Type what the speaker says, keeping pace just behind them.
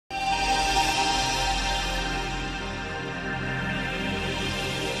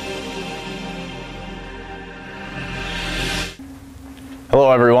Hello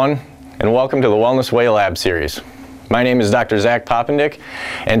everyone, and welcome to the Wellness Way Lab series. My name is Dr. Papendieck,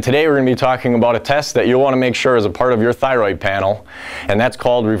 and today we're going to be talking about a test that you'll want to make sure is a part of your thyroid panel, and that's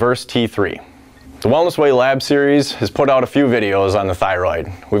called Reverse T3. The Wellness Way Lab series has put out a few videos on the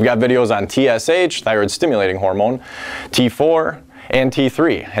thyroid. We've got videos on TSH, thyroid stimulating hormone, T4, and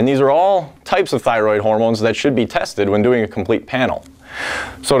T3, and these are all types of thyroid hormones that should be tested when doing a complete panel.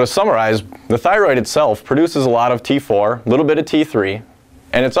 So to summarize, the thyroid itself produces a lot of T4, a little bit of T3,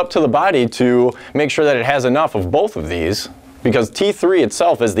 and it's up to the body to make sure that it has enough of both of these, because T3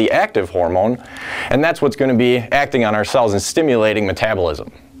 itself is the active hormone, and that's what's going to be acting on our cells and stimulating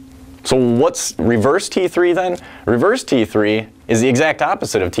metabolism. So what's reverse T3 then? Reverse T3 is the exact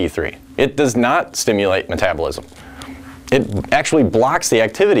opposite of T3. It does not stimulate metabolism. It actually blocks the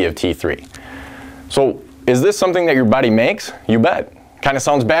activity of T3. So is this something that your body makes? You bet. Kind of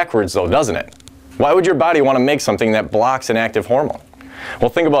sounds backwards though, doesn't it? Why would your body want to make something that blocks an active hormone?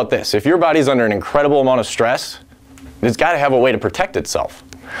 Well, think about this. If your body's under an incredible amount of stress, it's got to have a way to protect itself.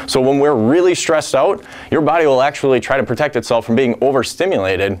 So when we're really stressed out, your body will actually try to protect itself from being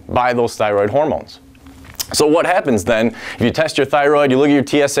overstimulated by those thyroid hormones. So what happens then, if you test your thyroid, you look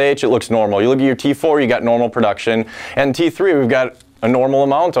at your TSH, it looks normal. You look at your T4, you got normal production. And T3, we've got a normal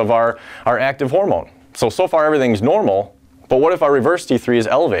amount of our active hormone. So far everything's normal, but what if our reverse T3 is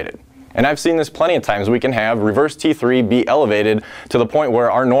elevated? And I've seen this plenty of times. We can have reverse T3 be elevated to the point where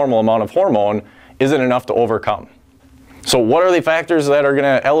our normal amount of hormone isn't enough to overcome. So what are the factors that are going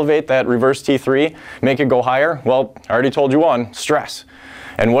to elevate that reverse T3, make it go higher? Well, I already told you one, stress.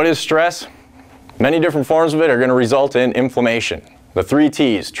 And what is stress? Many different forms of it are going to result in inflammation. The 3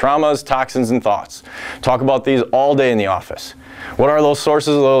 T's, traumas, toxins, and thoughts. Talk about these all day in the office. What are those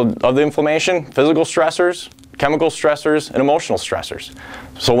sources of the inflammation? Physical stressors, chemical stressors, and emotional stressors.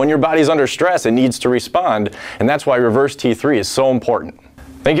 So when your body's under stress, it needs to respond, and that's why reverse T3 is so important.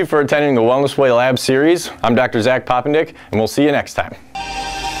 Thank you for attending the Wellness Way Lab series. I'm Dr. Papendieck, and we'll see you next time.